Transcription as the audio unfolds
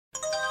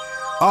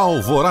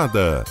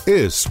Alvorada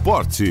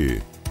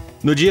Esporte.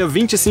 No dia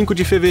 25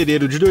 de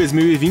fevereiro de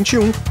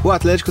 2021, o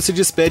Atlético se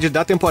despede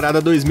da temporada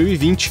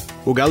 2020.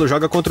 O Galo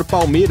joga contra o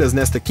Palmeiras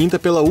nesta quinta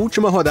pela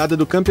última rodada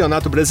do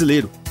Campeonato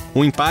Brasileiro.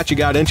 Um empate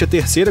garante a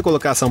terceira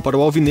colocação para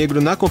o Alvinegro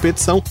na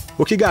competição,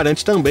 o que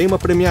garante também uma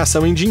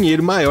premiação em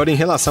dinheiro maior em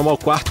relação ao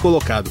quarto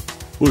colocado.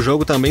 O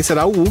jogo também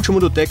será o último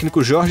do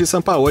técnico Jorge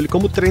Sampaoli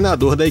como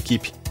treinador da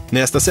equipe.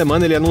 Nesta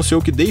semana ele anunciou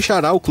que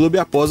deixará o clube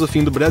após o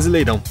fim do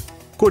Brasileirão.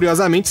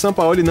 Curiosamente,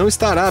 Sampaoli não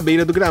estará à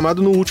beira do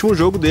gramado no último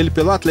jogo dele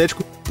pelo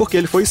Atlético, porque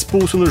ele foi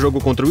expulso no jogo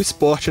contra o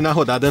Sport na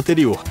rodada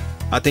anterior.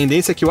 A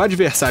tendência é que o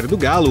adversário do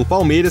Galo, o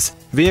Palmeiras,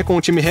 venha com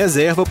o time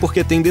reserva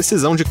porque tem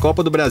decisão de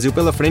Copa do Brasil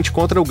pela frente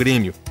contra o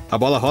Grêmio. A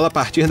bola rola a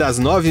partir das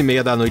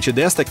 9h30 da noite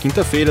desta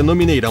quinta-feira no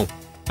Mineirão.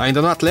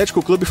 Ainda no Atlético,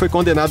 o clube foi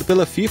condenado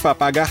pela FIFA a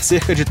pagar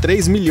cerca de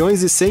 3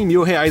 milhões e 100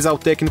 mil reais ao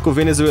técnico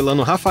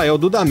venezuelano Rafael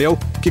Dudamel,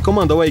 que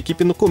comandou a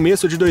equipe no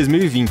começo de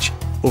 2020.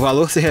 O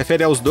valor se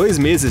refere aos 2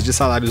 meses de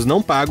salários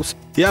não pagos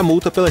e à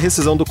multa pela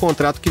rescisão do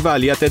contrato que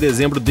valia até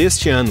dezembro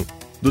deste ano.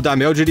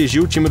 Dudamel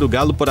dirigiu o time do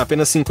Galo por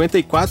apenas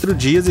 54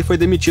 dias e foi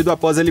demitido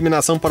após a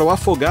eliminação para o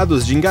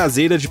Afogados de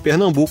Ingazeira de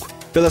Pernambuco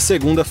pela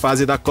segunda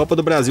fase da Copa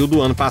do Brasil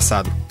do ano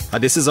passado. A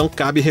decisão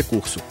cabe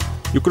recurso.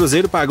 E o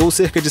Cruzeiro pagou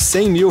cerca de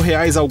 100 mil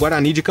reais ao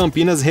Guarani de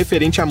Campinas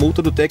referente à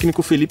multa do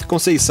técnico Felipe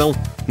Conceição.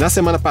 Na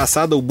semana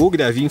passada, o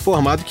Bugre havia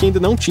informado que ainda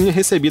não tinha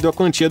recebido a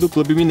quantia do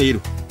clube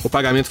mineiro. O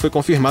pagamento foi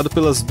confirmado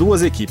pelas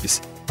duas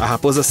equipes. A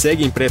Raposa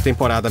segue em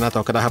pré-temporada na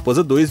Toca da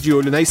Raposa 2, de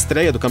olho na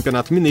estreia do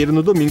Campeonato Mineiro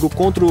no domingo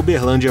contra o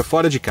Uberlândia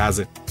fora de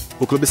casa.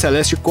 O Clube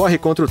Celeste corre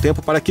contra o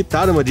tempo para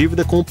quitar uma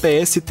dívida com o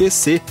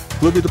PSTC,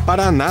 clube do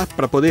Paraná,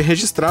 para poder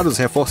registrar os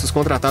reforços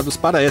contratados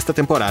para esta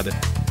temporada.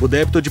 O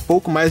débito de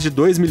pouco mais de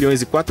 2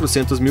 milhões e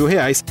 400 mil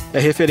reais é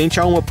referente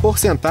a uma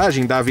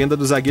porcentagem da venda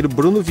do zagueiro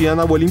Bruno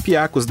Viana ao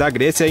Olympiacos da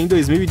Grécia em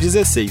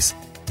 2016.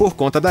 Por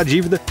conta da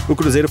dívida, o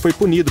Cruzeiro foi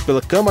punido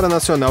pela Câmara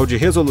Nacional de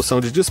Resolução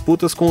de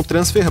Disputas com o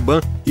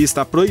Transferban e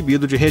está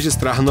proibido de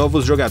registrar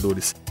novos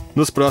jogadores.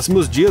 Nos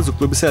próximos dias, o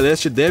Clube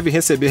Celeste deve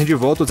receber de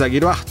volta o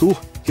zagueiro Arthur,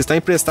 que está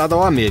emprestado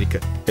ao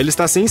América. Ele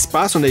está sem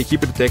espaço na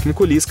equipe do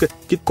técnico Lisca,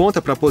 que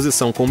conta para a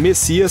posição com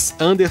Messias,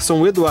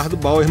 Anderson, Eduardo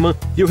Bauerman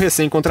e o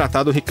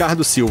recém-contratado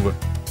Ricardo Silva.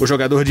 O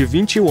jogador de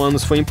 21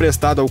 anos foi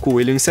emprestado ao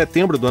Coelho em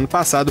setembro do ano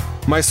passado,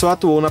 mas só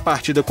atuou na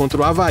partida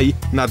contra o Avaí,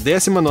 na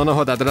 19ª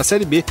rodada da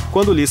Série B,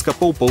 quando Lisca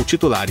poupou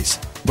titulares.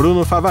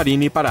 Bruno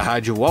Favarini para a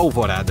Rádio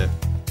Alvorada.